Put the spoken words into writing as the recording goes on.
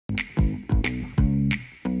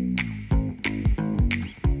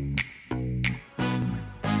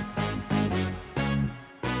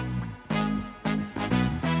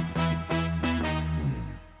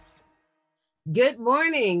Good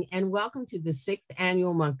morning and welcome to the 6th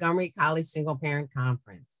Annual Montgomery College Single Parent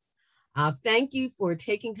Conference. Thank you for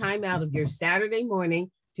taking time out of your Saturday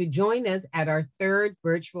morning to join us at our third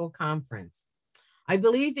virtual conference. I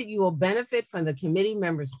believe that you will benefit from the committee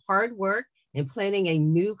members' hard work in planning a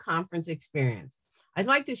new conference experience. I'd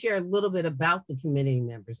like to share a little bit about the committee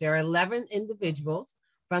members. There are 11 individuals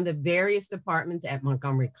from the various departments at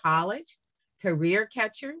Montgomery College: Career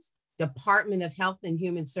Catchers, Department of Health and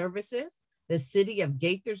Human Services, the City of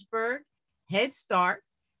Gaithersburg, Head Start,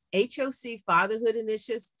 HOC Fatherhood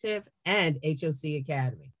Initiative, and HOC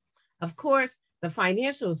Academy. Of course, the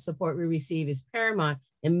financial support we receive is paramount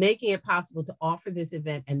in making it possible to offer this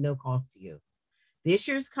event at no cost to you. This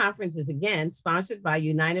year's conference is again sponsored by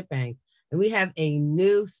United Bank, and we have a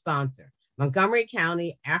new sponsor, Montgomery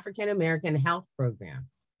County African American Health Program.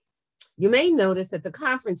 You may notice that the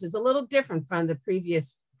conference is a little different from the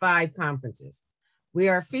previous 5 conferences. We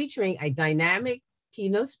are featuring a dynamic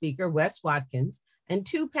keynote speaker, Wes Watkins, and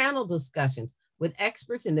 2 panel discussions with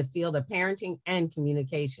experts in the field of parenting and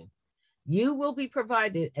communication. You will be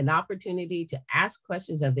provided an opportunity to ask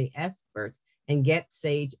questions of the experts and get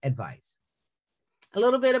sage advice. A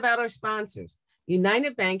little bit about our sponsors.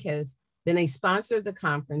 United Bank has been a sponsor of the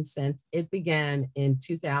conference since it began in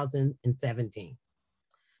 2017.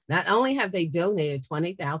 Not only have they donated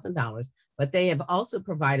 $20,000, but they have also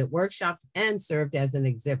provided workshops and served as an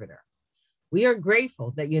exhibitor. We are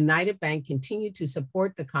grateful that United Bank continued to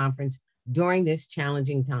support the conference during this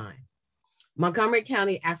challenging time. Montgomery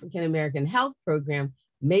County African American Health Program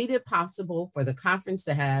made it possible for the conference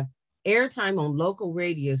to have airtime on local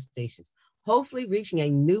radio stations, hopefully reaching a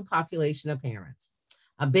new population of parents.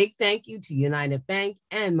 A big thank you to United Bank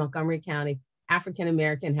and Montgomery County African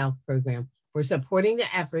American Health Program for supporting the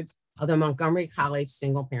efforts of the Montgomery College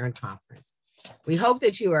Single Parent Conference. We hope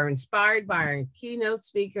that you are inspired by our keynote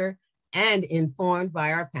speaker and informed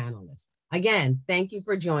by our panelists. Again, thank you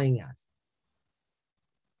for joining us.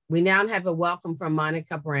 We now have a welcome from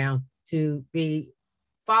Monica Brown to be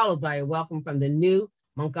followed by a welcome from the new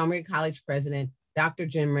Montgomery College president, Dr.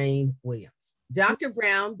 Jermaine Williams. Dr.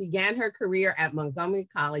 Brown began her career at Montgomery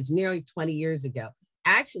College nearly 20 years ago.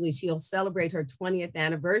 Actually, she'll celebrate her 20th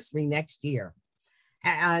anniversary next year.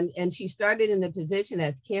 And she started in the position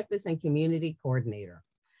as campus and community coordinator.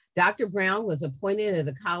 Dr. Brown was appointed as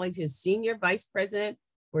the college's senior vice president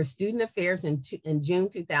for student affairs in June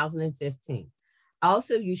 2015.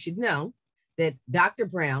 Also, you should know that Dr.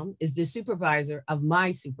 Brown is the supervisor of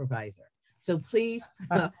my supervisor. So please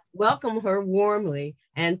welcome her warmly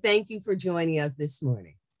and thank you for joining us this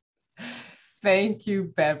morning. Thank you,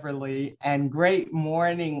 Beverly, and great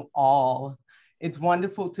morning, all. It's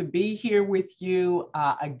wonderful to be here with you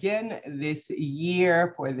again this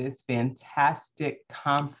year for this fantastic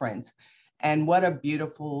conference. And what a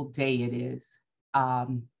beautiful day it is.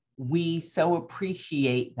 We so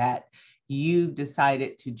appreciate that you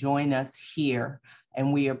decided to join us here,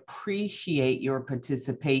 and we appreciate your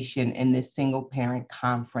participation in this single parent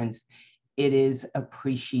conference. It is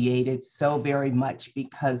appreciated so very much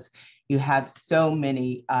because you have so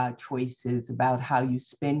many choices about how you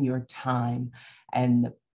spend your time,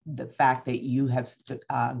 and the fact that you have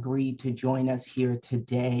agreed to join us here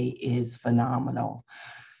today is phenomenal.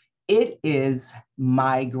 It is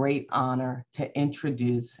my great honor to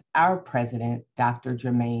introduce our president, Dr.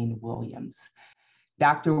 Jermaine Williams.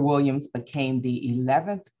 Dr. Williams became the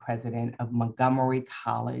 11th president of Montgomery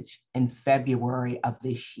College in February of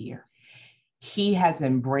this year. He has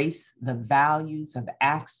embraced the values of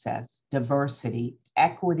access, diversity,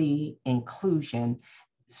 equity, inclusion,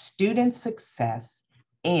 student success,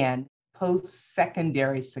 and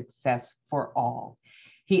post-secondary success for all.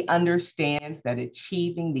 He understands that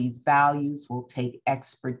achieving these values will take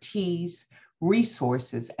expertise,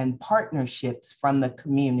 resources, and partnerships from the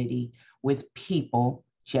community with people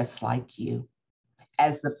just like you.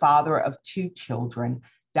 As the father of 2 children,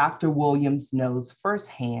 Dr. Williams knows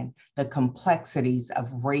firsthand the complexities of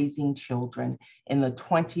raising children in the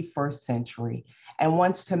 21st century and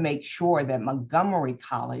wants to make sure that Montgomery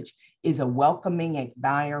College is a welcoming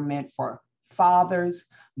environment for fathers,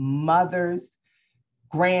 mothers,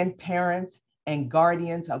 grandparents, and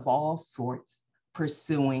guardians of all sorts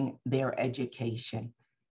pursuing their education.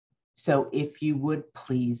 So if you would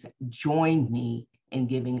please join me in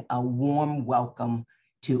giving a warm welcome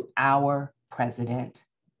to our president,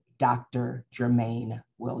 Dr. Jermaine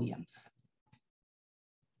Williams.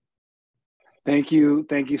 Thank you.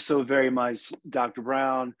 Thank you so very much, Dr.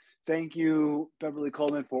 Brown. Thank you, Beverly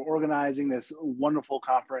Coleman, for organizing this wonderful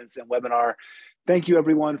conference and webinar. Thank you,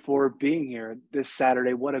 everyone, for being here this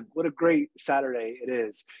Saturday. What a great Saturday it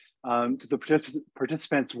is. To the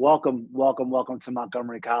participants, welcome, welcome, welcome to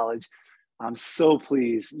Montgomery College. I'm so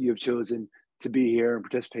pleased you have chosen to be here and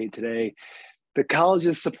participate today. The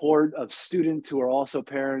college's support of students who are also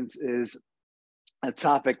parents is a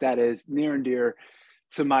topic that is near and dear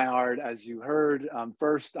to my heart. As you heard,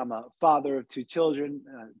 first, I'm a father of two children,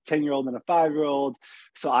 a 10-year-old and a 5-year-old.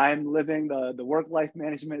 So I'm living the work-life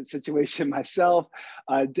management situation myself,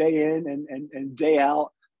 day in and day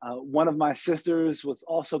out. One of my sisters was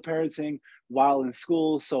also parenting while in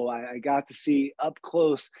school. So I got to see up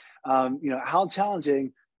close, how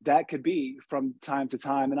challenging that could be from time to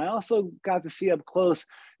time. And I also got to see up close,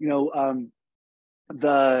 the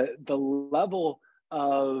level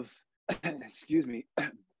of, excuse me,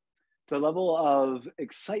 the level of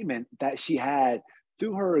excitement that she had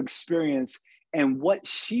through her experience and what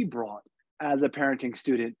she brought as a parenting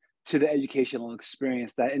student to the educational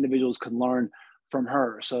experience that individuals could learn from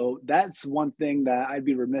her. So that's one thing that I'd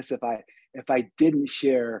be remiss if I didn't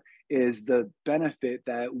share, is the benefit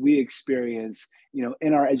that we experience,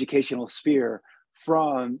 in our educational sphere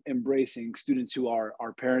from embracing students who are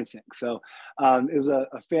parenting. So it was a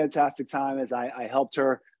fantastic time as I helped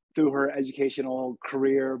her through her educational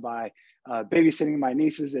career by babysitting my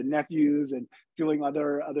nieces and nephews and doing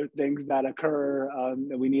other things that occur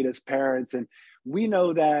that we need as parents. And we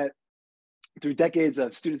know that through decades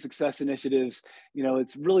of student success initiatives,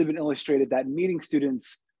 it's really been illustrated that meeting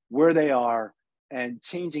students where they are and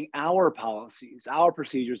changing our policies, our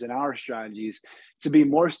procedures, and our strategies to be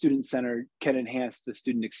more student-centered can enhance the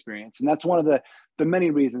student experience. And that's one of the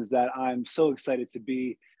many reasons that I'm so excited to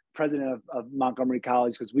be president of Montgomery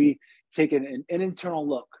College, because we take an internal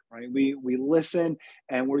look, right? We listen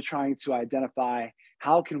and we're trying to identify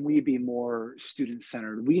how can we be more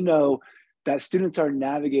student-centered. We know that students are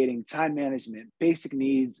navigating time management, basic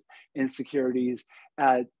needs, insecurities,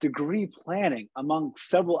 degree planning, among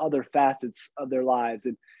several other facets of their lives.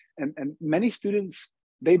 And many students,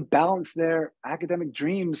 they balance their academic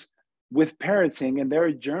dreams with parenting, and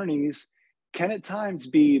their journeys can at times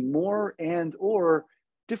be more and or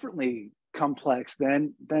differently complex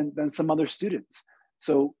than some other students.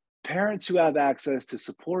 So parents who have access to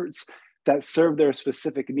supports that serve their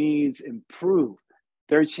specific needs improve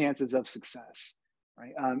their chances of success,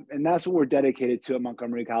 right? And that's what we're dedicated to at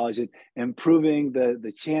Montgomery College, improving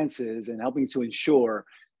the chances and helping to ensure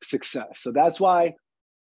success. So that's why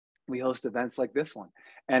we host events like this one.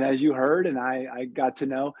 And as you heard, and I got to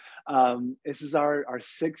know, this is our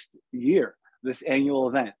 6th year, this annual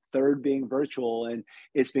event, 3rd being virtual, and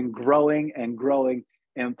it's been growing and growing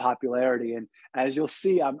in popularity. And as you'll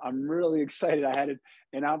see, I'm really excited. I had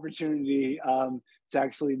an opportunity to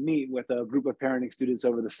actually meet with a group of parenting students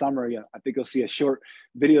over the summer. I think you'll see a short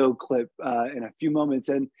video clip in a few moments.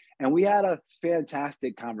 And we had a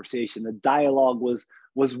fantastic conversation. The dialogue was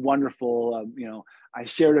wonderful. I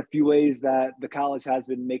shared a few ways that the college has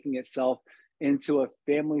been making itself into a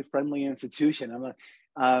family-friendly institution. I'm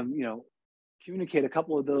gonna, communicate a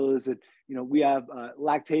couple of those. That we have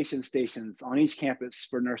lactation stations on each campus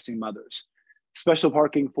for nursing mothers, special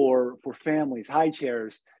parking for families, high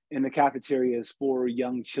chairs in the cafeterias for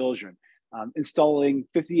young children, installing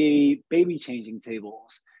 58 baby changing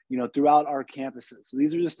tables, throughout our campuses. So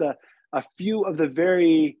these are just a few of the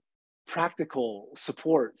very practical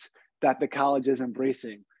supports that the college is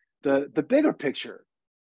embracing. The bigger picture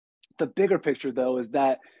though is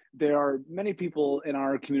that there are many people in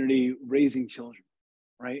our community raising children,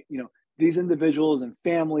 right? These individuals and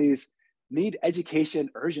families need education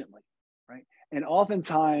urgently, right? And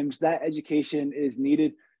oftentimes that education is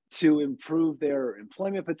needed to improve their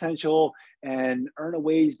employment potential and earn a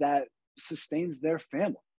wage that sustains their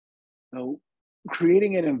family. So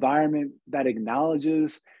creating an environment that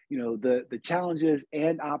acknowledges, the challenges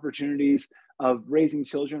and opportunities of raising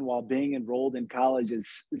children while being enrolled in college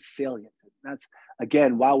is salient. That's,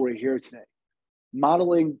 again, why we're here today.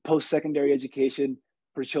 Modeling post-secondary education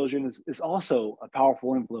for children is also a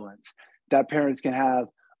powerful influence that parents can have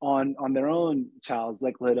on their own child's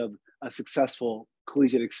likelihood of a successful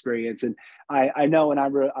collegiate experience. And I know when I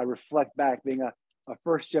reflect back, being a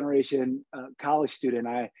first-generation college student,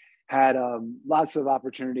 I had lots of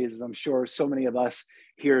opportunities, as I'm sure so many of us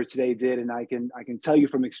here today did. And I can tell you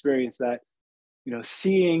from experience that,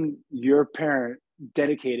 seeing your parent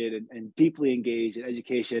dedicated and deeply engaged in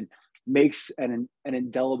education makes an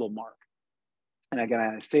indelible mark. And again,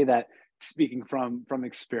 I say that speaking from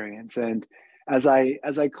experience. And as I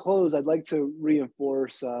close, I'd like to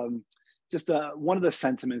reinforce just one of the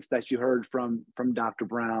sentiments that you heard from Dr.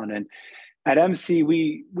 Brown. And at MC,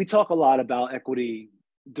 we talk a lot about equity,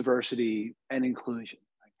 diversity, and inclusion,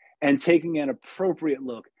 right? And taking an appropriate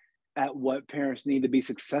look at what parents need to be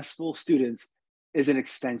successful students is an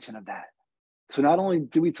extension of that. So not only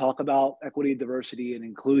do we talk about equity, diversity, and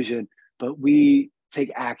inclusion, but we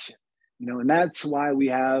take action, and that's why we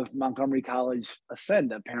have Montgomery College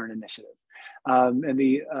Ascend, a parent initiative. And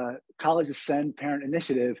the College Ascend Parent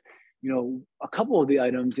Initiative, a couple of the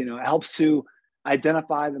items, it helps to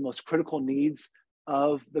identify the most critical needs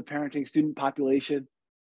of the parenting student population,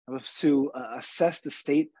 helps to assess the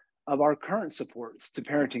state of our current supports to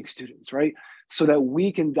parenting students, right? So that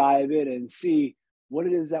we can dive in and see what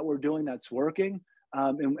it is that we're doing that's working,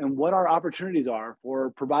 and what our opportunities are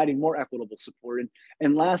for providing more equitable support.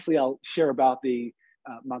 And lastly, I'll share about the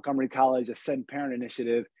Montgomery College Ascend Parent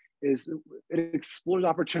Initiative. Is it explores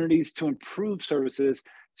opportunities to improve services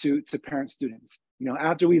to parent students.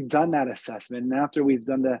 After we've done that assessment and after we've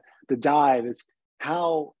done the dive, is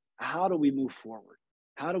how do we move forward?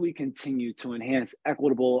 How do we continue to enhance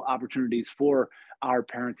equitable opportunities for our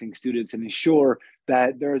parenting students and ensure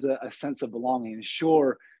that there's a sense of belonging,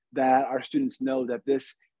 ensure that our students know that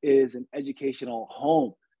this is an educational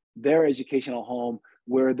home, their educational home,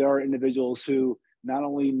 where there are individuals who not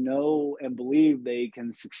only know and believe they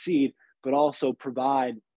can succeed, but also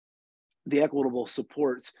provide the equitable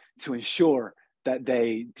supports to ensure that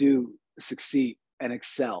they do succeed and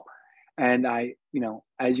excel. And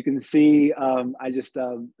as you can see,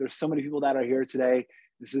 there's so many people that are here today.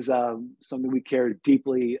 This is something we care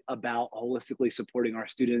deeply about, holistically supporting our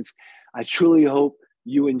students. I truly hope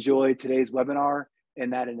you enjoyed today's webinar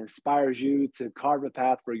and that it inspires you to carve a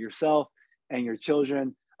path for yourself and your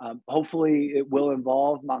children. Hopefully it will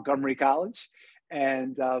involve Montgomery College.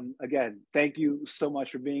 And again, thank you so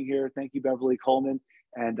much for being here. Thank you, Beverly Coleman.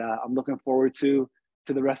 And I'm looking forward to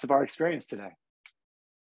the rest of our experience today.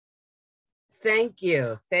 Thank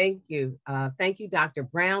you. Thank you. Thank you, Dr.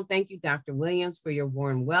 Brown. Thank you, Dr. Williams, for your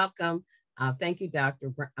warm welcome. Thank you,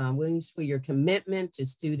 Dr. Williams, for your commitment to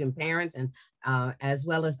student parents, and as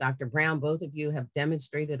well as Dr. Brown. Both of you have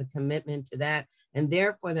demonstrated a commitment to that, and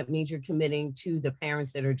therefore that means you're committing to the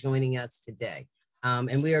parents that are joining us today.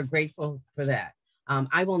 And we are grateful for that.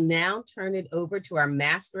 I will now turn it over to our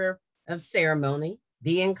Master of Ceremony,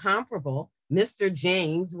 the incomparable, Mr.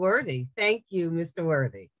 James Worthy. Thank you, Mr.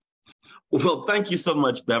 Worthy. Well, thank you so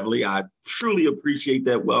much, Beverly. I truly appreciate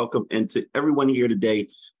that welcome. And to everyone here today,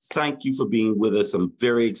 thank you for being with us. I'm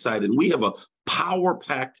very excited. We have a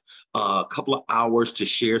power-packed couple of hours to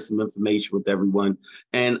share some information with everyone.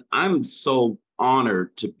 And I'm so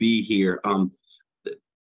honored to be here.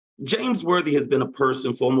 James Worthy has been a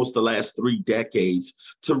person for almost the last 3 decades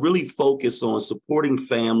to really focus on supporting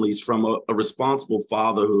families from a responsible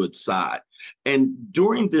fatherhood side. And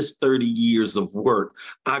during this 30 years of work,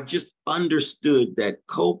 I've just understood that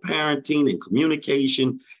co-parenting and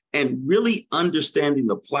communication and really understanding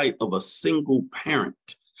the plight of a single parent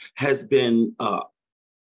has been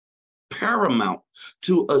paramount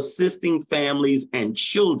to assisting families and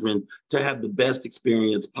children to have the best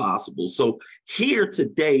experience possible. So here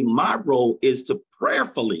today, my role is to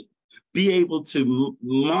prayerfully be able to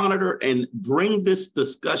monitor and bring this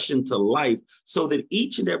discussion to life so that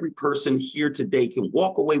each and every person here today can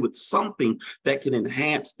walk away with something that can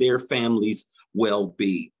enhance their family's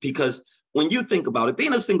well-being. Because when you think about it,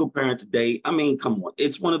 being a single parent today, I mean, come on,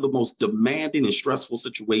 it's one of the most demanding and stressful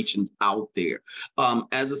situations out there.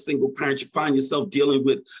 As a single parent, you find yourself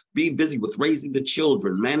being busy with raising the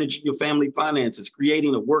children, managing your family finances,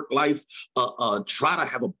 creating a work life, try to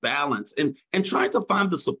have a balance, and trying to find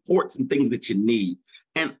the supports and things that you need.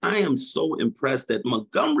 And I am so impressed that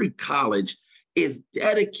Montgomery College is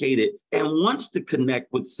dedicated and wants to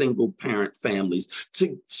connect with single parent families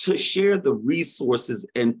to share the resources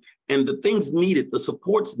and the things needed, the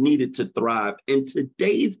supports needed to thrive. And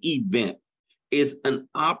today's event is an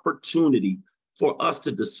opportunity for us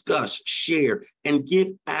to discuss, share, and give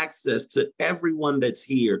access to everyone that's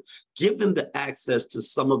here, give them the access to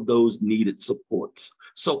some of those needed supports.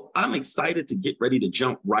 So I'm excited to get ready to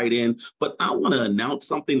jump right in, but I want to announce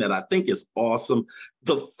something that I think is awesome.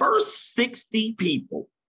 The first 60 people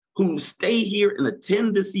who stay here and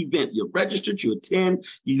attend this event, you're registered, you attend,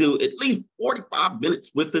 you do at least 45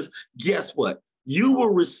 minutes with us, guess what? You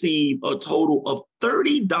will receive a total of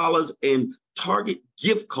 $30 in Target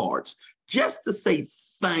gift cards just to say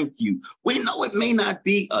thank you. We know it may not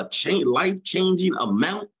be a life-changing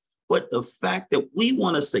amount, but the fact that we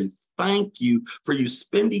want to say thank you for you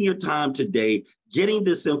spending your time today, getting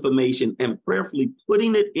this information and prayerfully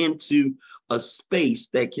putting it into a space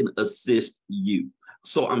that can assist you.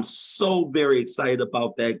 So I'm so very excited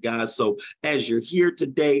about that, guys. So as you're here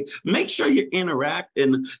today, make sure you interact.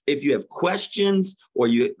 And if you have questions or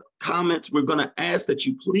you comments, we're going to ask that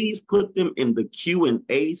you please put them in the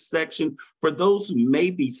Q&A section. For those who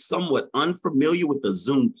may be somewhat unfamiliar with the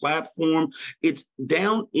Zoom platform, it's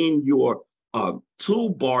down in your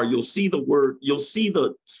toolbar. You'll see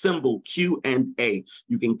the symbol Q&A.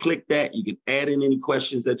 You can click that. You can add in any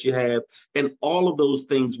questions that you have, and all of those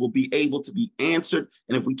things will be able to be answered.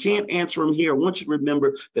 And if we can't answer them here, I want you to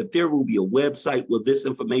remember that there will be a website where this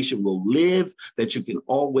information will live that you can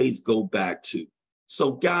always go back to.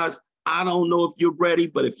 So guys, I don't know if you're ready,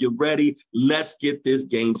 but if you're ready, let's get this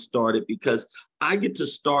game started, because I get to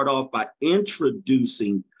start off by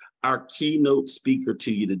introducing our keynote speaker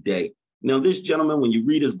to you today. Now, this gentleman, when you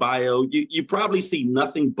read his bio, you probably see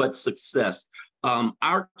nothing but success.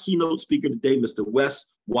 Our keynote speaker today, Mr.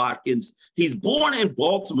 Wes Watkins, he's born in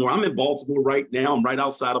Baltimore. I'm in Baltimore right now. I'm right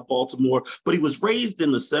outside of Baltimore, but he was raised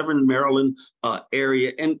in the Severn, Maryland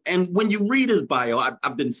area. And when you read his bio,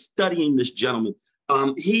 I've been studying this gentleman.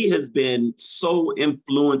 He has been so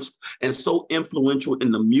influenced and so influential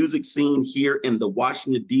in the music scene here in the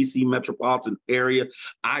Washington, D.C. metropolitan area.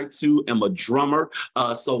 I, too, am a drummer.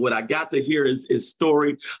 So when I got to hear his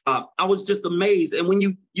story, I was just amazed. And when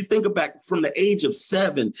you think back, from the age of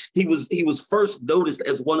 7, he was first noticed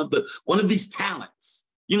as one of these talents.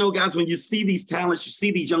 You know, guys, when you see these talents, you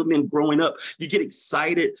see these young men growing up, you get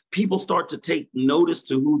excited. People start to take notice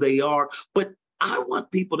to who they are. But I want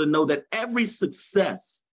people to know that every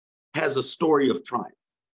success has a story of triumph.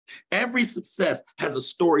 Every success has a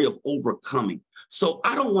story of overcoming. So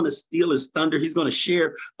I don't want to steal his thunder. He's going to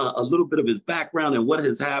share a little bit of his background and what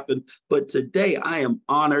has happened. But today I am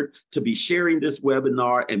honored to be sharing this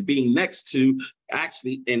webinar and being next to,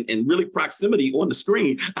 actually, in really proximity on the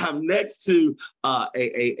screen, I'm next to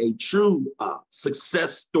a true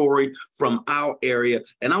success story from our area.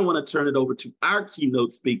 And I want to turn it over to our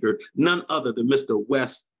keynote speaker, none other than Mr.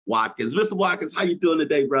 Wes Watkins. Mr. Watkins, how you doing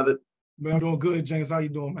today, brother? Man, I'm doing good, James. How you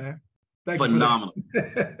doing, man? Thank Phenomenal. You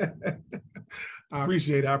I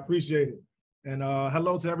appreciate it. And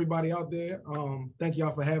hello to everybody out there. Thank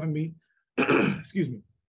y'all for having me. Excuse me.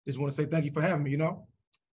 Just want to say thank you for having me,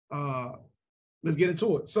 Let's get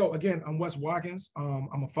into it. So again, I'm Wes Watkins.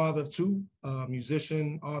 I'm a father of 2,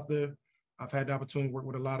 musician, author. I've had the opportunity to work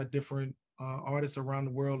with a lot of different artists around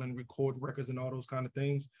the world and record records and all those kind of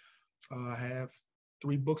things. I have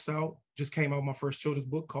 3 books out. Just came out my first children's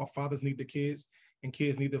book called Fathers Need the Kids and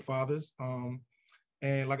Kids Need Their Fathers.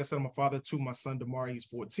 And like I said, I'm a father too. My son Damari, he's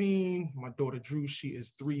 14. My daughter Drew, she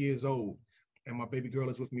is 3 years old. And my baby girl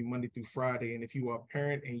is with me Monday through Friday. And if you are a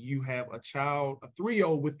parent and you have a child, a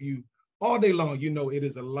 3-year-old with you all day long, it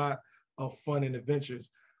is a lot of fun and adventures.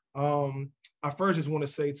 I first just want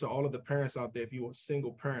to say to all of the parents out there, if you're a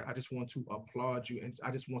single parent, I just want to applaud you. And I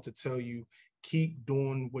just want to tell you, keep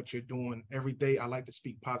doing what you're doing. Every day, I like to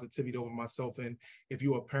speak positivity over myself. And if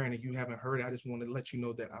you're a parent and you haven't heard it, I just want to let you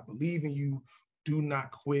know that I believe in you. Do not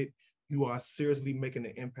quit. You are seriously making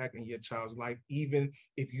an impact in your child's life, even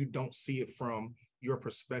if you don't see it from your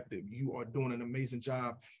perspective. You are doing an amazing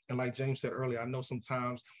job. And like James said earlier, I know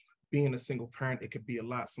sometimes being a single parent, it could be a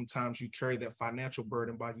lot. Sometimes you carry that financial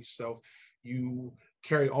burden by yourself. You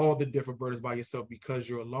carry all the different burdens by yourself because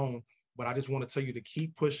you're alone. But I just want to tell you to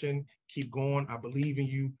keep pushing, keep going. I believe in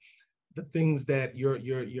you. The things that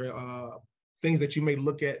things that you may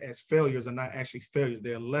look at as failures are not actually failures.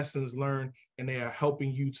 They are lessons learned, and they are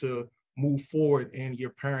helping you to move forward in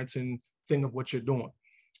your parenting thing of what you're doing.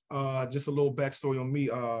 Just a little backstory on me.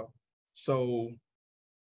 So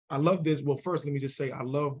I love this. Well, first, let me just say I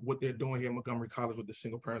love what they're doing here at Montgomery College with the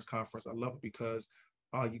Single Parents Conference. I love it because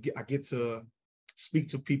I get to speak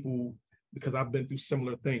to people because I've been through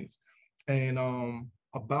similar things. And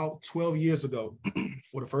about 12 years ago,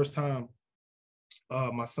 for the first time,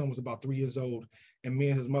 my son was about 3 years old, and me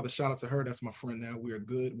and his mother, shout out to her, that's my friend now. We are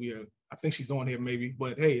good. I think she's on here maybe,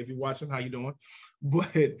 but hey, if you're watching, how you doing?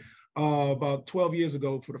 But about 12 years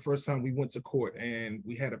ago, for the first time, we went to court, and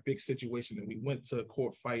we had a big situation, and we went to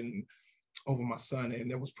court fighting over my son.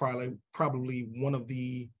 And that was probably one of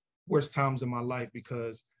the worst times in my life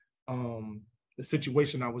because the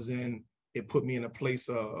situation I was in, it put me in a place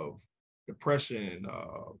of depression,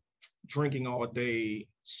 drinking all day,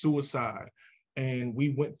 suicide. And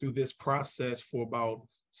we went through this process for about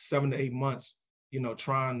 7 to 8 months,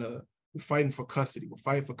 we're fighting for custody.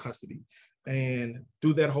 And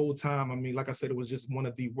through that whole time, I mean, like I said, it was just one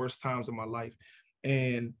of the worst times of my life.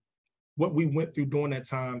 And what we went through during that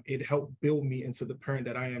time, it helped build me into the parent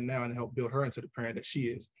that I am now and helped build her into the parent that she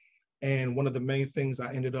is. And one of the main things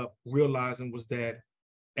I ended up realizing was that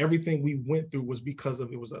everything we went through was because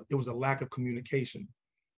of it was a lack of communication.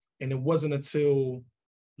 And it wasn't until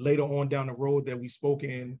later on down the road that we spoke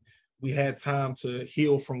and we had time to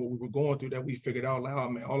heal from what we were going through, that we figured out, like, oh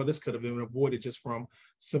man, all of this could have been avoided just from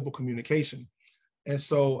simple communication. And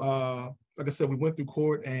so, like I said, we went through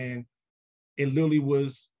court, and it literally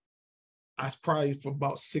was, I was probably for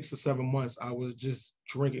about 6 or 7 months, I was just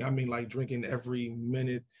drinking. I mean, like drinking every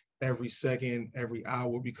minute, every second, every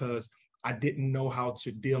hour, because I didn't know how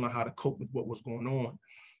to deal and how to cope with what was going on.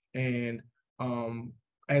 And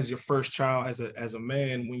as your first child, as a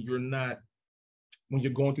man, when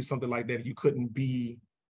you're going through something like that, you couldn't be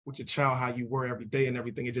with your child how you were every day and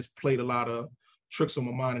everything. It just played a lot of tricks on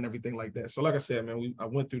my mind and everything like that. So like I said, man, I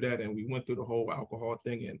went through that, and we went through the whole alcohol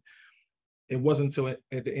thing. And it wasn't until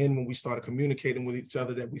at the end when we started communicating with each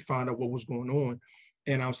other that we found out what was going on.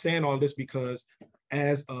 And I'm saying all this because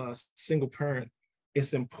as a single parent,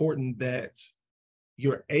 it's important that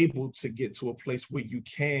you're able to get to a place where you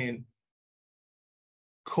can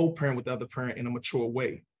co-parent with the other parent in a mature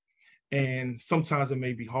way. And sometimes it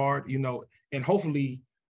may be hard, and hopefully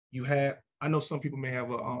I know some people may have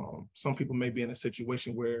some people may be in a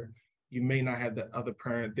situation where you may not have the other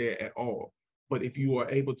parent there at all. But if you are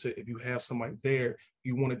able to, if you have somebody there,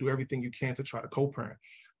 you want to do everything you can to try to co-parent.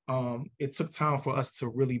 It took time for us to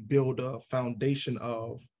really build a foundation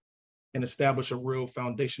and establish a real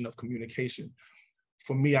foundation of communication.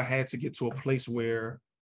 For me, I had to get to a place where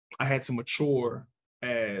I had to mature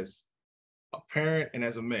as a parent and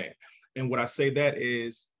as a man. And what I say that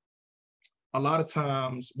is, a lot of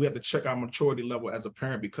times we have to check our maturity level as a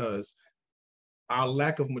parent, because our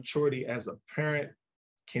lack of maturity as a parent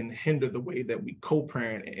can hinder the way that we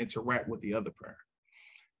co-parent and interact with the other parent.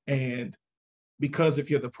 And because if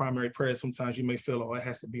you're the primary parent, sometimes you may feel, oh, it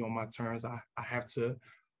has to be on my terms. I have to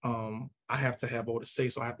have all the say,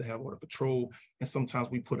 so I have to have all the control. And sometimes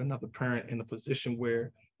we put another parent in a position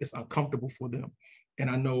where it's uncomfortable for them. And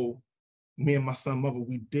I know me and my son mother,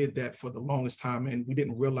 we did that for the longest time, and we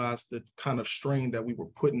didn't realize the kind of strain that we were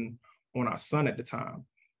putting on our son at the time.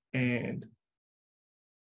 And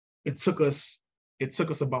it took us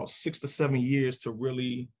about 6 to 7 years to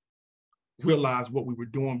really realize what we were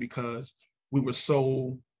doing, because we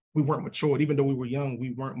weren't matured. Even though we were young,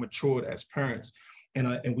 we weren't matured as parents.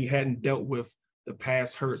 And we hadn't dealt with the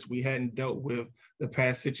past hurts. We hadn't dealt with the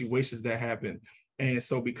past situations that happened. And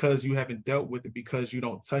so because you haven't dealt with it, because you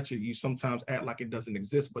don't touch it, you sometimes act like it doesn't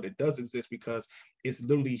exist, but it does exist, because it's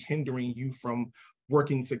literally hindering you from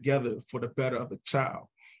working together for the better of the child.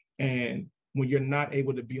 And when you're not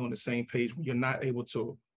able to be on the same page, when you're not able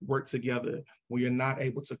to work together, when you're not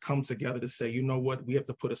able to come together to say, you know what, we have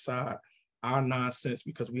to put aside our nonsense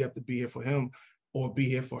because we have to be here for him or be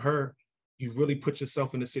here for her, you really put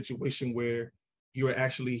yourself in a situation where you're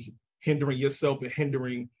actually hindering yourself and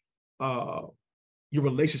hindering your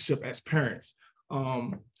relationship as parents.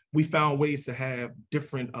 We found ways to have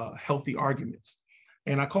different healthy arguments.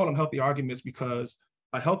 And I call them healthy arguments because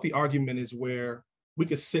a healthy argument is where we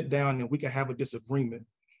could sit down and we could have a disagreement.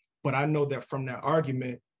 But I know that from that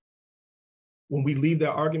argument, when we leave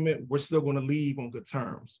that argument, we're still going to leave on good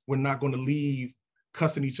terms. We're not going to leave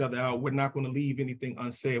cussing each other out. We're not going to leave anything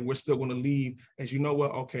unsaid. We're still going to leave as, you know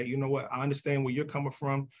what, okay, you know what, I understand where you're coming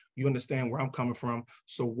from. You understand where I'm coming from.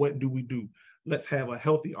 So what do we do? Let's have a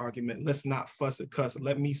healthy argument. Let's not fuss and cuss.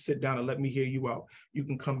 Let me sit down and let me hear you out. You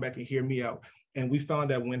can come back and hear me out. And we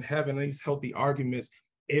found that when having these healthy arguments,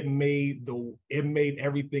 it made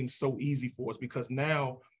everything so easy for us, because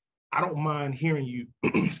now I don't mind hearing you,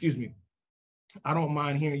 excuse me, I don't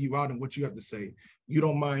mind hearing you out and what you have to say. You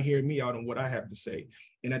don't mind hearing me out and what I have to say.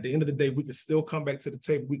 And at the end of the day, we can still come back to the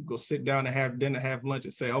table. We can go sit down and have dinner, have lunch,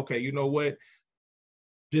 and say, okay, you know what?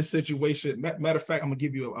 This situation, matter of fact, I'm gonna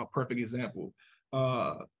give you a perfect example.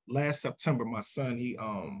 Last September, my son, he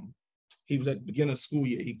was at the beginning of school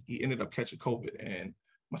year. He ended up catching COVID, and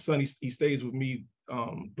my son, he stays with me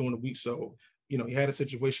during the week. So, you know, he had a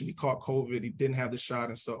situation, he caught COVID, he didn't have the shot.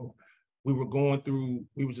 And so we were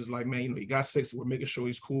just like, man, you know, he got sick, so we're making sure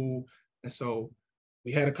he's cool. And so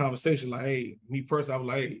we had a conversation like, hey, me personally, I was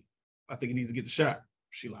like, hey, I think he needs to get the shot.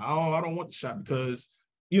 She like, oh, I don't want the shot because,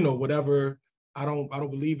 you know, whatever, I don't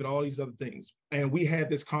believe in all these other things. And we had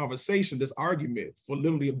this conversation, this argument for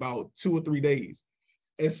literally about 2 or 3 days.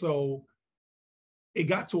 And so it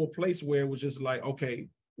got to a place where it was just like, okay,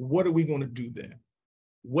 what are we going to do then?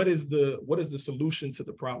 What is the solution to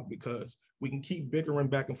the problem? Because we can keep bickering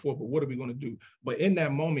back and forth, but what are we going to do? But in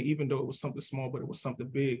that moment, even though it was something small, but it was something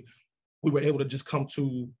big, we were able to just come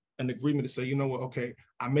to an agreement to say, you know what, okay,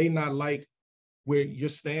 I may not like where your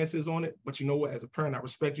stance is on it, but you know what, as a parent, I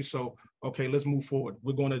respect you. So, okay, let's move forward.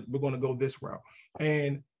 We're gonna go this route.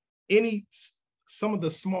 And any some of the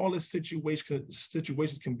smallest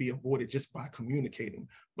situations can be avoided just by communicating.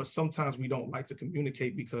 But sometimes we don't like to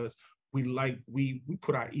communicate because we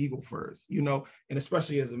put our ego first, you know, and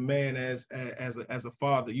especially as a man, as a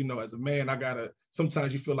father, you know, as a man,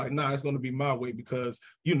 sometimes you feel like, nah, it's going to be my way because,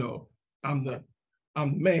 you know, I'm the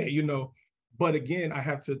man, you know. But again, I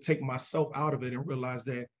have to take myself out of it and realize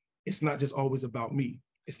that it's not just always about me.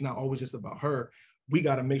 It's not always just about her. We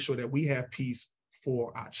got to make sure that we have peace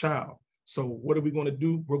for our child. So what are we going to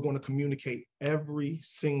do? We're going to communicate every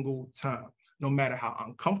single time, no matter how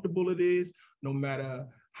uncomfortable it is, no matter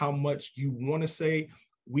how much you want to say.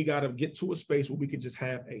 We got to get to a space where we can just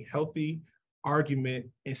have a healthy argument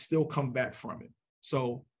and still come back from it.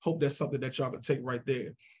 So hope that's something that y'all can take right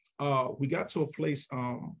there. We got to a place,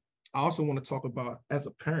 I also want to talk about as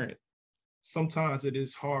a parent, sometimes it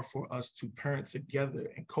is hard for us to parent together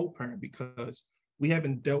and co-parent because we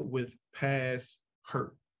haven't dealt with past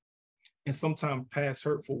hurt. And sometimes past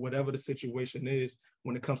hurt, for whatever the situation is,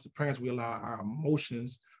 when it comes to parents, we allow our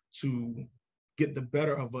emotions to get the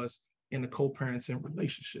better of us in the co-parenting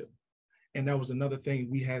relationship. And that was another thing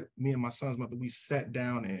we had, me and my son's mother, we sat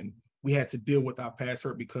down and we had to deal with our past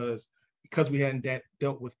hurt because we hadn't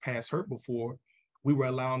dealt with past hurt before. We were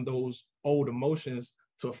allowing those old emotions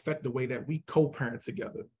to affect the way that we co-parent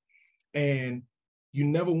together. And you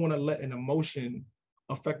never want to let an emotion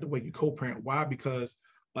affect the way you co-parent. Why? Because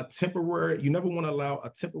you never want to allow a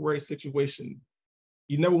temporary situation,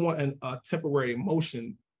 you never want a temporary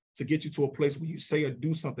emotion to get you to a place where you say or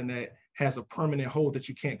do something that has a permanent hold that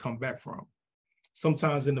you can't come back from.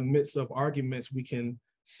 Sometimes in the midst of arguments, we can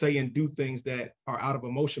say and do things that are out of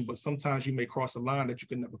emotion, but sometimes you may cross a line that you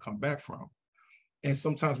can never come back from. And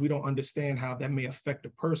sometimes we don't understand how that may affect a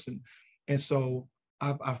person. And so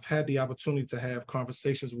I've had the opportunity to have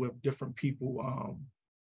conversations with different people.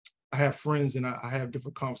 I have friends and I have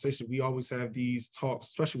different conversations. We always have these talks,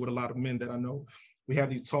 especially with a lot of men that I know. We have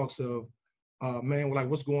these talks of, man, we're like,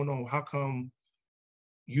 what's going on? How come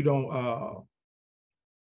you don't,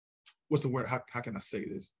 what's the word? How can I say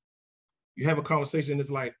this? You have a conversation, it's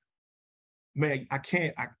like, man, I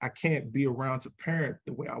can't be around to parent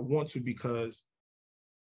the way I want to because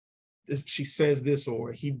she says this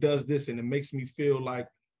or he does this, and it makes me feel like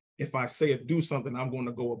if I say or do something, I'm going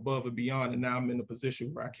to go above and beyond, and now I'm in a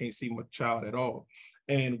position where I can't see my child at all.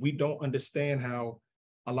 And we don't understand how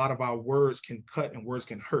a lot of our words can cut and words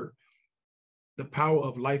can hurt. The power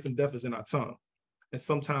of life and death is in our tongue. And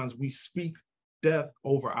sometimes we speak death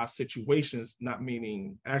over our situations, not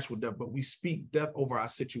meaning actual death, but we speak death over our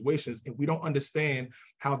situations, and we don't understand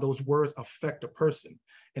how those words affect a person,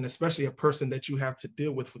 and especially a person that you have to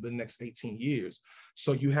deal with for the next 18 years.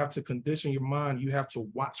 So you have to condition your mind. You have to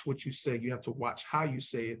watch what you say. You have to watch how you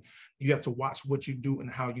say it. You have to watch what you do and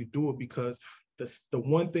how you do it, because the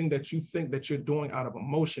one thing that you think that you're doing out of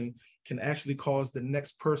emotion can actually cause the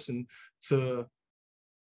next person to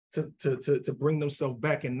bring themselves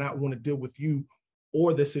back and not want to deal with you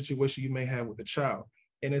or the situation you may have with the child.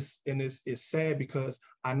 And it's sad because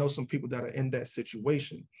I know some people that are in that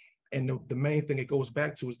situation. And the main thing it goes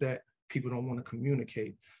back to is that people don't want to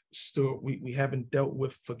communicate. Still, we haven't dealt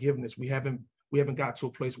with forgiveness. We haven't got to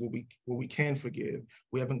a place where we can forgive.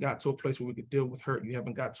 We haven't got to a place where we could deal with hurt. You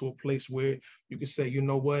haven't got to a place where you can say, you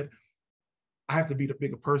know what, I have to be the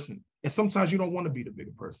bigger person. And sometimes you don't want to be the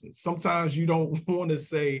bigger person. Sometimes you don't want to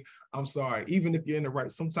say, I'm sorry, even if you're in the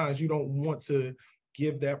right. Sometimes you don't want to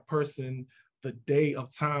give that person the day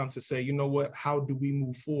of time to say, you know what, how do we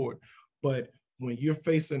move forward? But when you're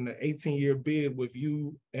facing the 18-year bid with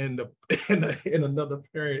you and another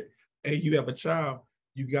parent, and you have a child,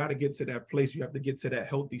 you got to get to that place. You have to get to that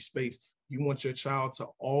healthy space. You want your child to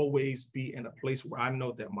always be in a place where I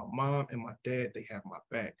know that my mom and my dad, they have my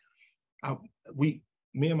back.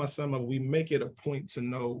 Me and my son, we make it a point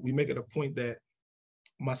that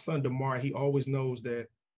my son, Damar, he always knows that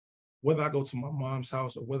whether I go to my mom's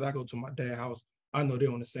house or whether I go to my dad's house, I know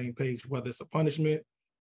they're on the same page, whether it's a punishment,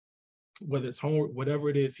 whether it's homework, whatever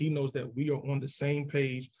it is, he knows that we are on the same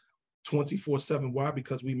page 24/7. Why?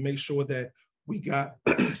 Because we make sure that we got,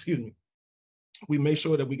 excuse me, we make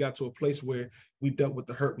sure that we got to a place where we dealt with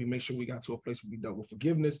the hurt. We make sure we got to a place where we dealt with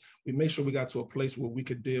forgiveness. We make sure we got to a place where we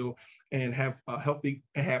could deal and have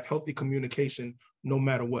healthy communication no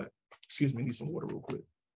matter what. Excuse me, need some water real quick.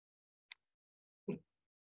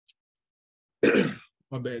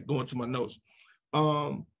 My bad, going to my notes.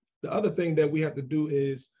 The other thing that we have to do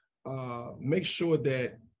is make sure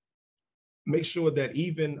that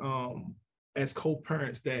even as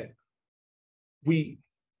co-parents that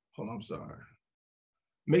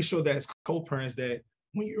make sure that as co-parents that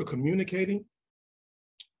when you're communicating,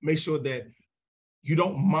 make sure that you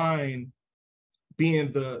don't mind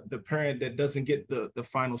being the parent that doesn't get the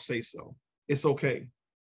final say so. It's okay.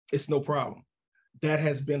 It's no problem. That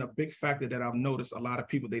has been a big factor that I've noticed. A lot of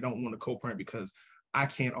people, they don't want to co-parent because I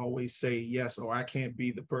can't always say yes, or I can't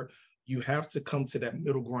be the person. You have to come to that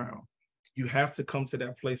middle ground. You have to come to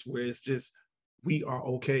that place where it's just, we are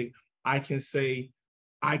okay. I can say,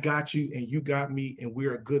 I got you and you got me and we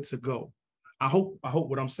are good to go. I hope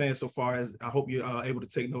what I'm saying so far is, I hope you're able to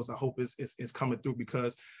take notes. I hope it's coming through,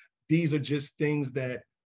 because these are just things that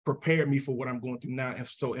prepare me for what I'm going through now. And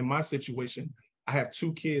so in my situation, I have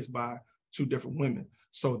 2 kids by 2 different women.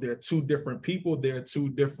 So they're 2 different people. They're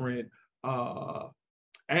 2 different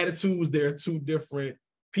attitudes. They're 2 different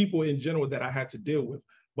people in general that I had to deal with.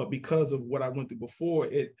 But because of what I went through before,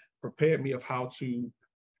 it prepared me of how to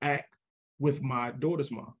act with my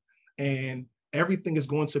daughter's mom. And everything is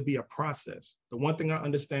going to be a process. The one thing I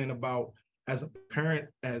understand about as a parent,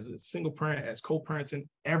 as a single parent, as co-parenting,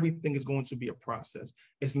 everything is going to be a process.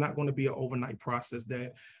 It's not going to be an overnight process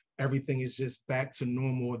that everything is just back to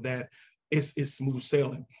normal, that it's smooth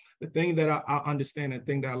sailing. The thing that I understand, and the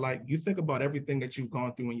thing that I like, you think about everything that you've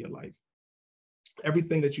gone through in your life,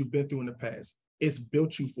 everything that you've been through in the past, it's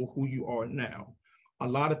built you for who you are now. A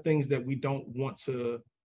lot of things that we don't want to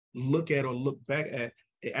look at or look back at,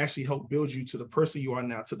 it actually helped build you to the person you are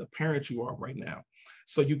now, to the parent you are right now.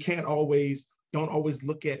 So you don't always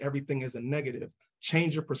look at everything as a negative.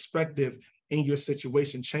 Change your perspective in your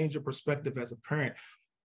situation, change your perspective as a parent.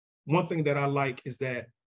 One thing that I like is that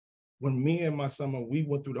when me and my son, we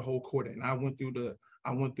went through the whole court, and I went through the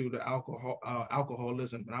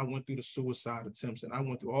alcoholism, and I went through the suicide attempts, and I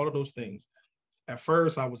went through all of those things. At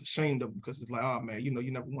first, I was ashamed of it, because it's like, oh man,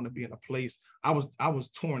 you never want to be in a place. I was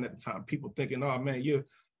torn at the time. People thinking, oh man,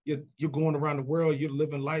 you're going around the world, you're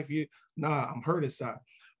living life. I'm hurt inside.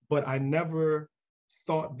 But I never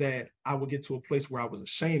thought that I would get to a place where I was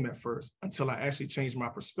ashamed at first, until I actually changed my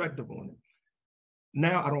perspective on it.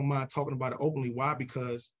 Now I don't mind talking about it openly. Why?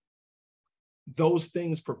 Because those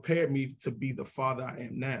things prepared me to be the father I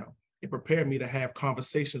am now. It prepared me to have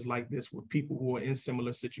conversations like this with people who are in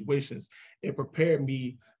similar situations. It prepared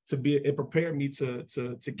me to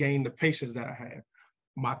gain the patience that I have.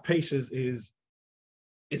 My patience is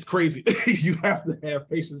crazy. You have to have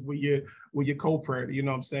patience with your co-parent, you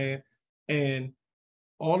know what I'm saying? And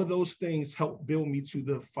all of those things help build me to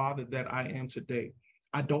the father that I am today.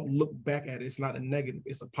 I don't look back at it. It's not a negative,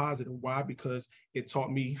 it's a positive. Why? Because it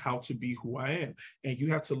taught me how to be who I am. And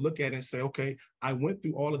you have to look at it and say, okay, I went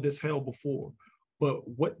through all of this hell before, but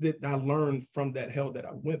what did I learn from that hell that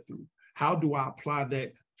I went through? How do I apply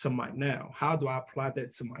that to my now? How do I apply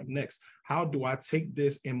that to my next? How do I take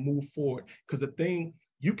this and move forward? Because the thing,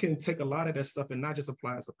 you can take a lot of that stuff and not just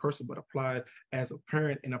apply it as a person, but apply it as a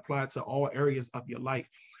parent and apply it to all areas of your life.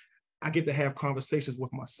 I get to have conversations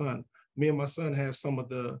with my son. Me and my son have some of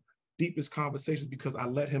the deepest conversations because I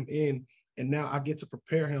let him in, and now I get to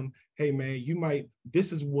prepare him. Hey man,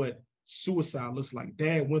 this is what suicide looks like.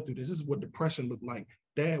 Dad went through this. This is what depression looked like.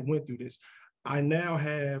 Dad went through this. I now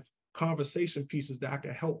have conversation pieces that I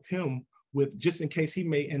can help him with, just in case he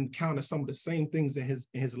may encounter some of the same things in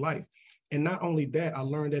his life. And not only that, I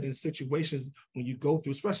learned that in situations when you go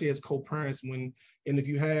through, especially as co-parents, if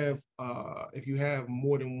you have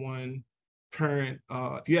more than one parent,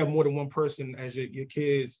 if you have more than one person as your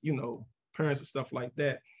kids, parents and stuff like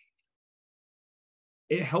that,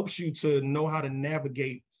 it helps you to know how to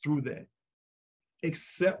navigate through that.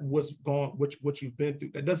 Accept what you've been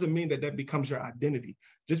through. That doesn't mean that becomes your identity.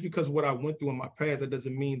 Just because what I went through in my past, that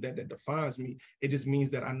doesn't mean that defines me. It just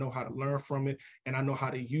means that I know how to learn from it, and I know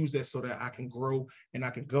how to use that so that I can grow and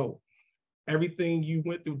I can go. Everything you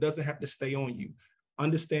went through doesn't have to stay on you.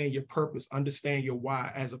 Understand your purpose, understand your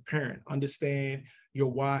why as a parent, understand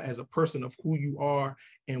your why as a person of who you are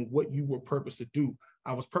and what you were purposed to do.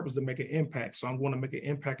 I was purposed to make an impact, so I'm going to make an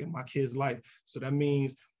impact in my kid's life. So that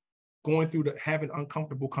means going through having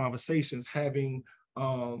uncomfortable conversations, talking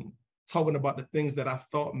about the things that I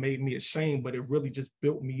thought made me ashamed, but it really just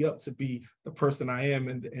built me up to be the person I am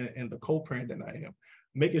and the co-parent that I am.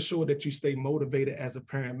 Making sure that you stay motivated as a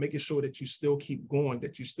parent, making sure that you still keep going,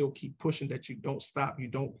 that you still keep pushing, that you don't stop, you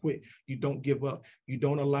don't quit, you don't give up, you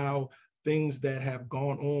don't allow things that have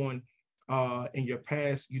gone on in your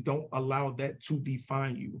past, you don't allow that to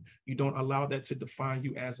define you. You don't allow that to define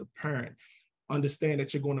you as a parent. Understand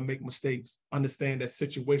that you're going to make mistakes. Understand that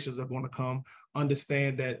situations are going to come.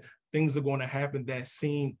 Understand that things are going to happen that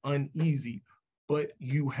seem uneasy. But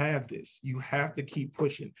you have this. You have to keep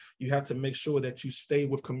pushing. You have to make sure that you stay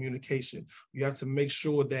with communication. You have to make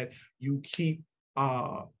sure that you keep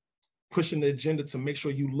pushing the agenda to make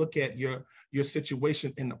sure you look at your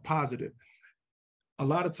situation in the positive. a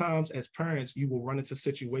lot of times as parents, you will run into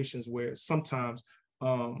situations where sometimes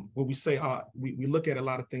when we say, we look at a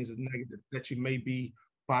lot of things as negative, that you may be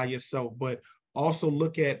by yourself, but also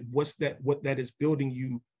look at what that is building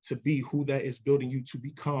you to be, who that is building you to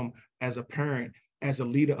become as a parent, as a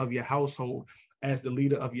leader of your household, as the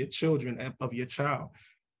leader of your children, of your child.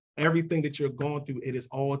 Everything that you're going through, it is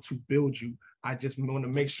all to build you. I just want to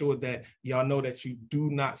make sure that y'all know that you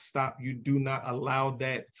do not stop. You do not allow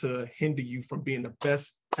that to hinder you from being the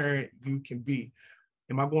best parent you can be.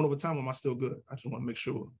 Am I going over time? Or am I still good? I just want to make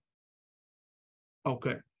sure.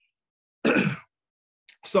 Okay.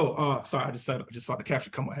 So, sorry, I just saw the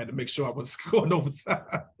caption come. I had to make sure I was going over time.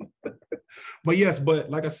 But yes,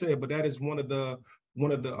 but like I said, but that is one of the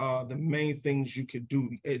main things you could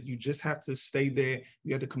do. Is you just have to stay there.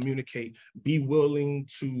 You have to communicate. Be willing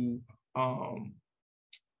to.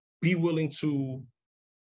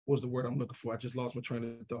 What's the word I'm looking for? I just lost my train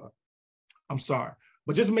of thought. I'm sorry.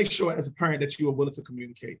 But just make sure as a parent that you are willing to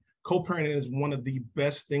communicate. Co-parenting is one of the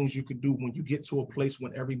best things you could do when you get to a place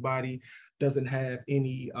when everybody doesn't have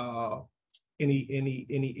any hard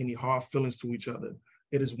feelings to each other.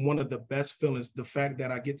 It is one of the best feelings. The fact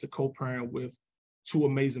that I get to co-parent with two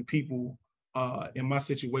amazing people in my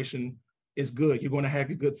situation is good. You're going to have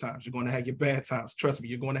your good times. You're going to have your bad times. Trust me,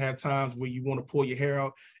 you're going to have times where you want to pull your hair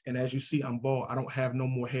out. And as you see, I'm bald. I don't have no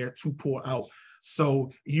more hair to pull out.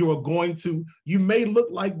 So you may look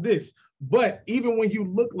like this, but even when you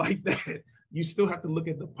look like that, you still have to look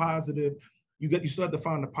at the positive. You still have to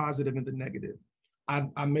find the positive and the negative.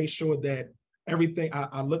 I made sure that everything,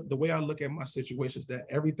 the way I look at my situations, that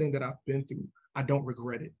everything that I've been through, I don't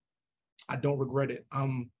regret it. I don't regret it.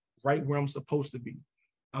 I'm right where I'm supposed to be.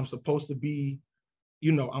 I'm supposed to be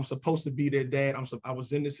their dad. I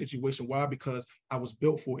was in this situation. Why? Because I was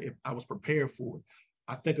built for it. I was prepared for it.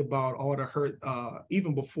 I think about all the hurt,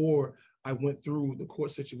 even before I went through the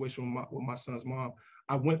court situation with my son's mom.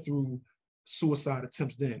 I went through suicide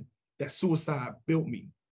attempts then. That suicide built me.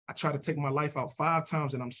 I tried to take my life out 5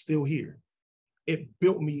 times and I'm still here. It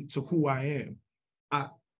built me to who I am. I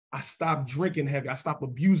stopped drinking heavy. I stopped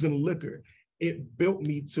abusing liquor. It built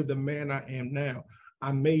me to the man I am now.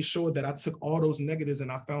 I made sure that I took all those negatives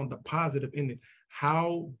and I found the positive in it.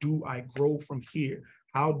 How do I grow from here?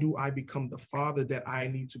 How do I become the father that I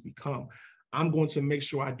need to become? I'm going to make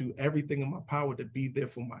sure I do everything in my power to be there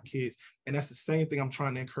for my kids. And that's the same thing I'm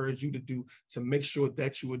trying to encourage you to do, to make sure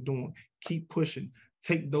that you are doing. Keep pushing.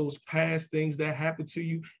 Take those past things that happened to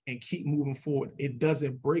you and keep moving forward. It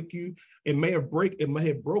doesn't break you. It may have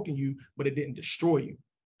broken you, but it didn't destroy you.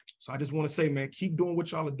 So I just want to say, man, keep doing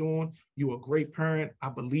what y'all are doing. You're a great parent. I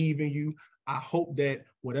believe in you. I hope that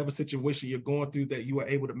whatever situation you're going through, that you are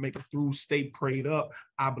able to make it through, stay prayed up.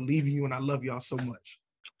 I believe in you and I love y'all so much.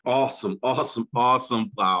 Awesome.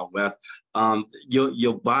 Wow, Wes.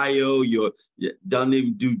 Your bio, doesn't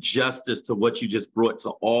even do justice to what you just brought to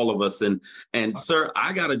all of us. And sir,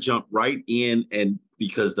 I gotta jump right in, and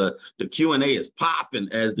because the Q&A is popping,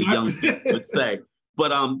 as the young people would say.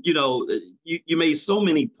 But you made so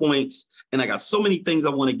many points, and I got so many things I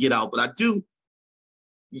want to get out. But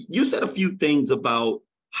you said a few things about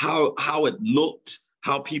how it looked,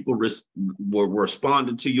 how people were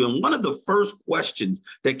responding to you. And one of the first questions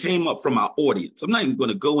that came up from our audience, I'm not even going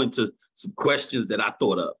to go into some questions that I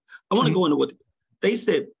thought of. I want to go into what they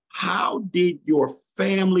said. How did your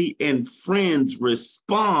family and friends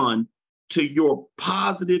respond to your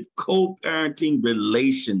positive co-parenting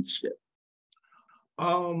relationship?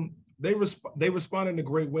 They responded in a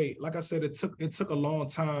great way. Like I said, it took a long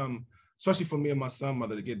time, especially for me and my son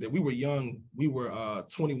mother, to get there. We were young. We were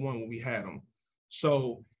 21 when we had them.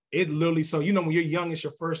 So it literally, when you're young, it's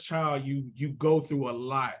your first child, you go through a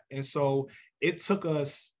lot. And so it took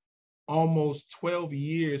us almost 12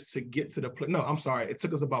 years to get to the place. No, I'm sorry. It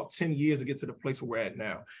took us about 10 years to get to the place where we're at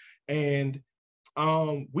now. And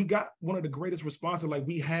we got one of the greatest responses. Like,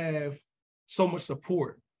 we have so much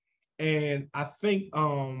support. And I think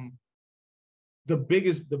the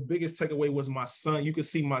biggest takeaway was my son. You could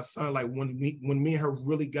see my son, like when me and her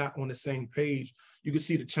really got on the same page, you could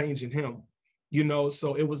see the change in him.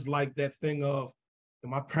 So it was like that thing of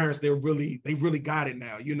my parents, they really got it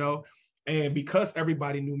now, and because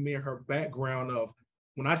everybody knew me and her background of,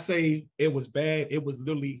 when I say it was bad, it was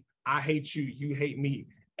literally, I hate you, you hate me,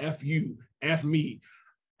 F you, F me,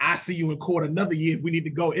 I see you in court another year if we need to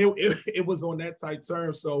go. It was on that type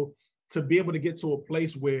term. So to be able to get to a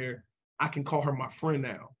place where I can call her my friend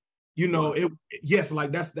now,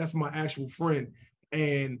 like that's my actual friend.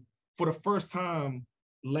 And for the first time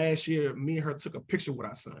last year, me and her took a picture with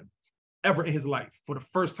our son ever in his life for the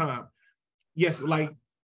first time. Yes, like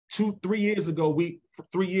 3 years ago, we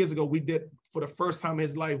did, for the first time in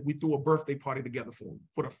his life, we threw a birthday party together for him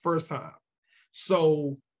for the first time.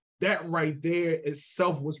 So that right there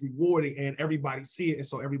itself was rewarding, and everybody see it, and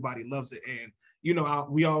so everybody loves it. And you know,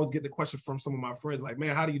 we always get the question from some of my friends, like,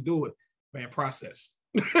 man, how do you do it? Man, process.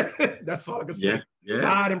 That's all I can say. Yeah.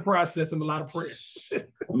 God and process and a lot of prayer.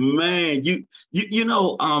 Man, you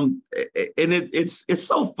know, and it's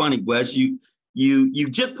so funny, Wes. You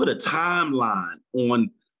just put a timeline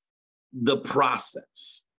on the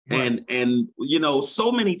process. Right. And you know,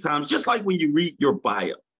 so many times, just like when you read your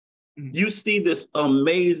bio, you see this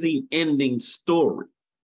amazing ending story,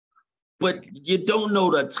 but you don't know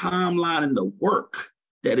the timeline and the work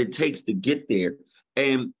that it takes to get there.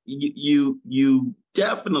 And you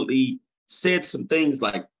definitely said some things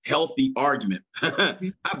like healthy argument.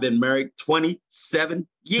 I've been married 27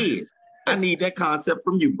 years. I need that concept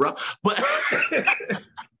from you, bro.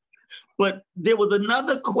 But there was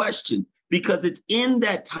another question, because it's in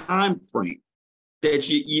that time frame that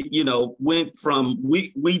you know, went from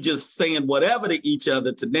we just saying whatever to each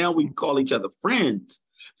other to now we call each other friends.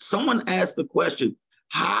 Someone asked the question,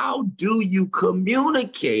 how do you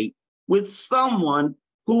communicate with someone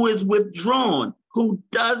who is withdrawn, who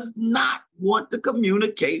does not want to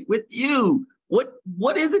communicate with you?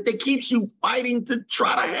 What is it that keeps you fighting to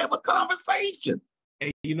try to have a conversation?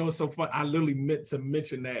 Hey, you know, it's so fun. I literally meant to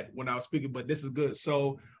mention that when I was speaking, but this is good.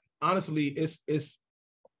 So honestly, it's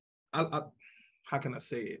how can I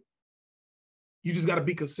say it? You just got to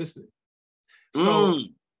be consistent. So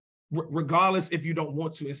regardless if you don't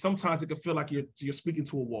want to, and sometimes it can feel like you're speaking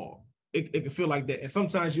to a wall. It can feel like that. And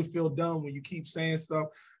sometimes you feel dumb when you keep saying stuff.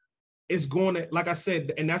 It's going to, like I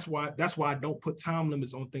said, and that's why I don't put time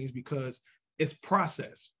limits on things, because it's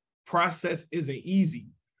process. Process isn't easy.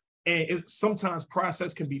 And sometimes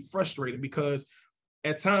process can be frustrating, because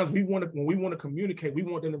at times when we want to communicate, we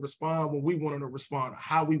want them to respond when we want them to respond,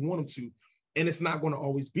 how we want them to. And it's not going to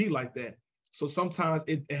always be like that. So sometimes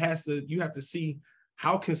you have to see,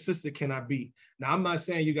 how consistent can I be? Now, I'm not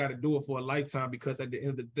saying you got to do it for a lifetime, because at the end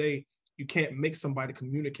of the day, you can't make somebody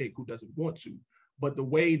communicate who doesn't want to. But the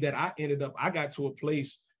way that I ended up, I got to a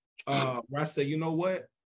place where I said, you know what?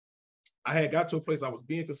 I had got to a place I was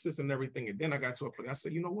being consistent and everything. And then I got to a place, I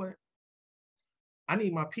said, you know what? I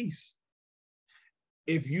need my peace.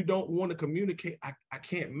 If you don't want to communicate, I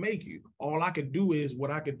can't make you. All I could do is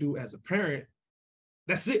what I could do as a parent.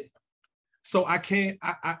 That's it. So I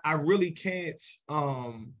really can't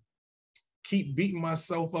keep beating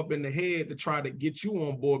myself up in the head to try to get you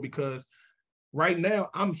on board, because right now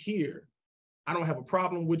I'm here. I don't have a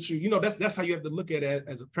problem with you. You know, that's how you have to look at it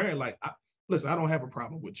as a parent. Like, listen, I don't have a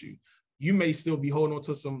problem with you. You may still be holding on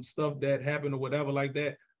to some stuff that happened or whatever like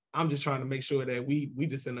that. I'm just trying to make sure that we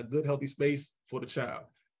just in a good, healthy space for the child.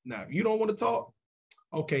 Now, if you don't want to talk,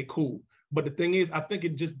 okay, cool. But the thing is, I think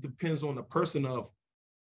it just depends on the person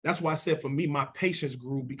that's why I said for me, my patience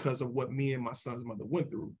grew because of what me and my son's mother went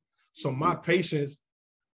through. So my patience,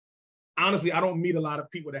 honestly, I don't meet a lot of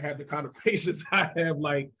people that have the kind of patience I have.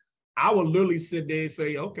 Like, I would literally sit there and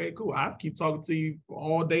say, okay, cool. I'll keep talking to you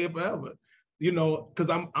all day and forever, you know, because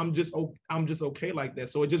I'm just okay like that.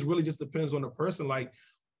 So it just really just depends on the person. Like,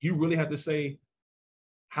 you really have to say,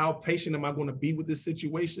 how patient am I going to be with this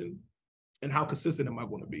situation, and how consistent am I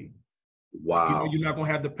going to be? Wow. You know, you're not going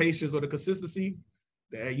to have the patience or the consistency,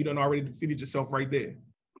 that you done already defeated yourself right there.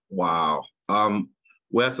 Wow.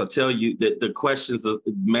 Wes, I tell you that the questions are,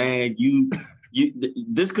 man,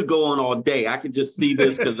 this could go on all day. I could just see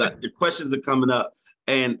this because the questions are coming up,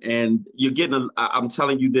 and you're getting. I'm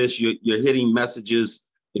telling you this. You're hitting messages.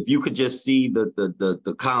 If you could just see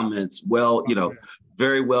the comments, well, you know,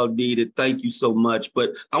 very well needed. Thank you so much.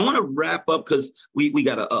 But I want to wrap up, because we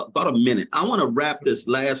got about a minute. I want to wrap this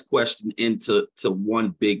last question into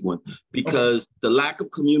one big one, because the lack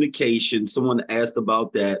of communication. Someone asked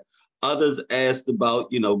about that. Others asked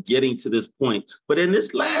about, you know, getting to this point. But in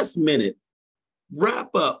this last minute, wrap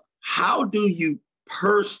up. How do you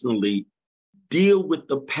personally deal with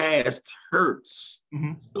the past hurts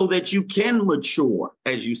so that you can mature,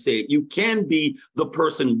 as you said, you can be the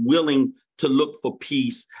person willing to look for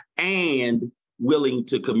peace and willing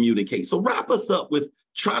to communicate? So wrap us up with,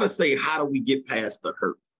 try to say, how do we get past the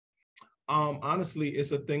hurt? Honestly,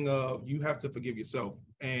 it's a thing of, you have to forgive yourself,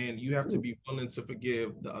 and you have to be willing to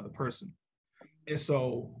forgive the other person. And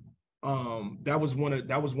so that was one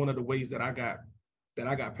of the ways that I got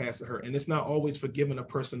past the hurt. And it's not always forgiving a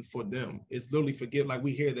person for them. It's literally forgive. Like,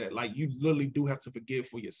 we hear that, like, you literally do have to forgive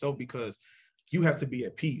for yourself, because you have to be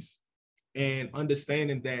at peace and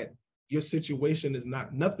understanding that your situation is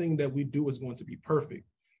nothing that we do is going to be perfect.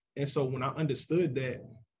 And so when I understood that,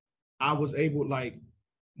 I was able, like,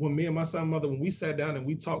 when me and my son's mother, when we sat down and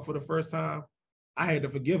we talked for the first time, I had to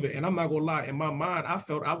forgive it. And I'm not gonna lie, in my mind, I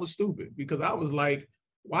felt I was stupid because I was like,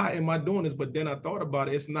 why am I doing this? But then I thought about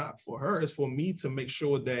it. It's not for her. It's for me to make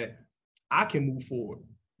sure that I can move forward.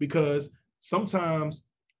 Because sometimes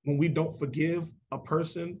when we don't forgive a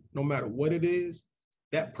person, no matter what it is,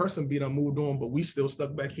 that person be done moved on, but we still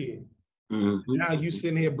stuck back here. Mm-hmm. Now you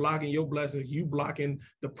sitting here blocking your blessings, you blocking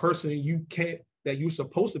the person you can't, that you're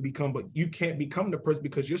supposed to become, but you can't become the person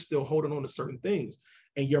because you're still holding on to certain things.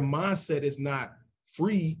 And your mindset is not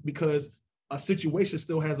free because a situation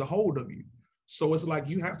still has a hold of you. So it's like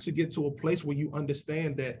you have to get to a place where you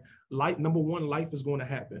understand that life, number one, life is going to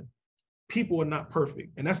happen. People are not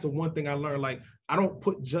perfect. And that's the one thing I learned. Like, I don't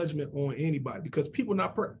put judgment on anybody because people are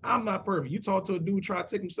not perfect. I'm not perfect. You talk to a dude try to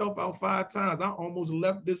take himself out 5 times. I almost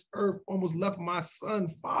left this earth, almost left my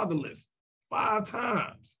son fatherless 5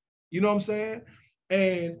 times. You know what I'm saying?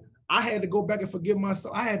 And I had to go back and forgive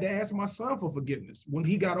myself. I had to ask my son for forgiveness when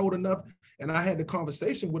he got old enough, and I had the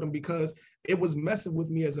conversation with him because it was messing with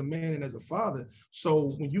me as a man and as a father. So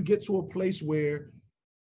when you get to a place where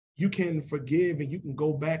you can forgive and you can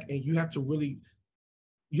go back, and you have to really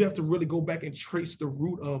go back and trace the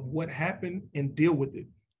root of what happened and deal with it.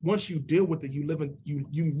 Once you deal with it,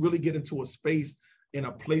 you really get into a space and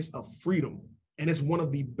a place of freedom. And it's one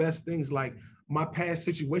of the best things. Like, my past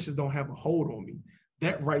situations don't have a hold on me.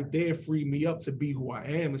 That right there freed me up to be who I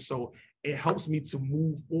am. And so it helps me to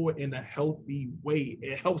move forward in a healthy way.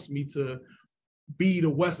 It helps me to be the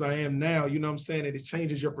Wes I am now. You know what I'm saying? And it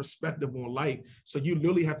changes your perspective on life. So you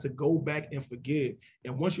literally have to go back and forgive.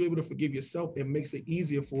 And once you're able to forgive yourself, it makes it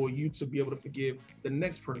easier for you to be able to forgive the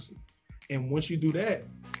next person. And once you do that,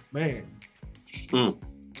 man,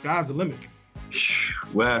 sky's the limit.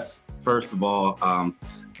 Wes, first of all,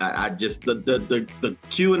 I just, the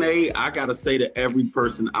Q&A, I gotta say to every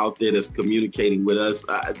person out there that's communicating with us,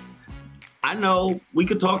 I know we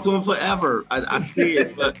could talk to him forever. I see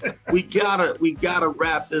it, but we gotta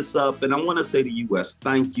wrap this up. And I want to say to you, Wes,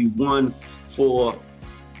 thank you, one, for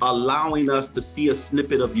allowing us to see a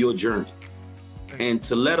snippet of your journey and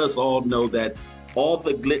to let us all know that all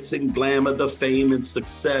the glitz and glamour, the fame and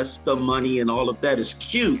success, the money and all of that is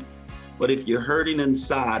cute. But if you're hurting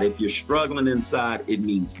inside, if you're struggling inside, it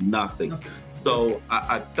means nothing. So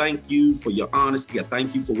I thank you for your honesty. I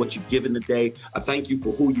thank you for what you've given today. I thank you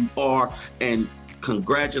for who you are. And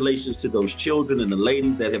congratulations to those children and the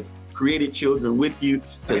ladies that have created children with you,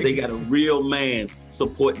 because they got a real man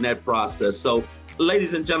supporting that process. So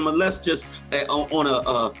ladies and gentlemen, let's just, on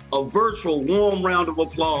a virtual warm round of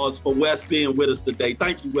applause for Wes being with us today.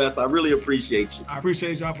 Thank you, Wes. I really appreciate you. I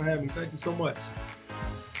appreciate y'all for having me. Thank you so much.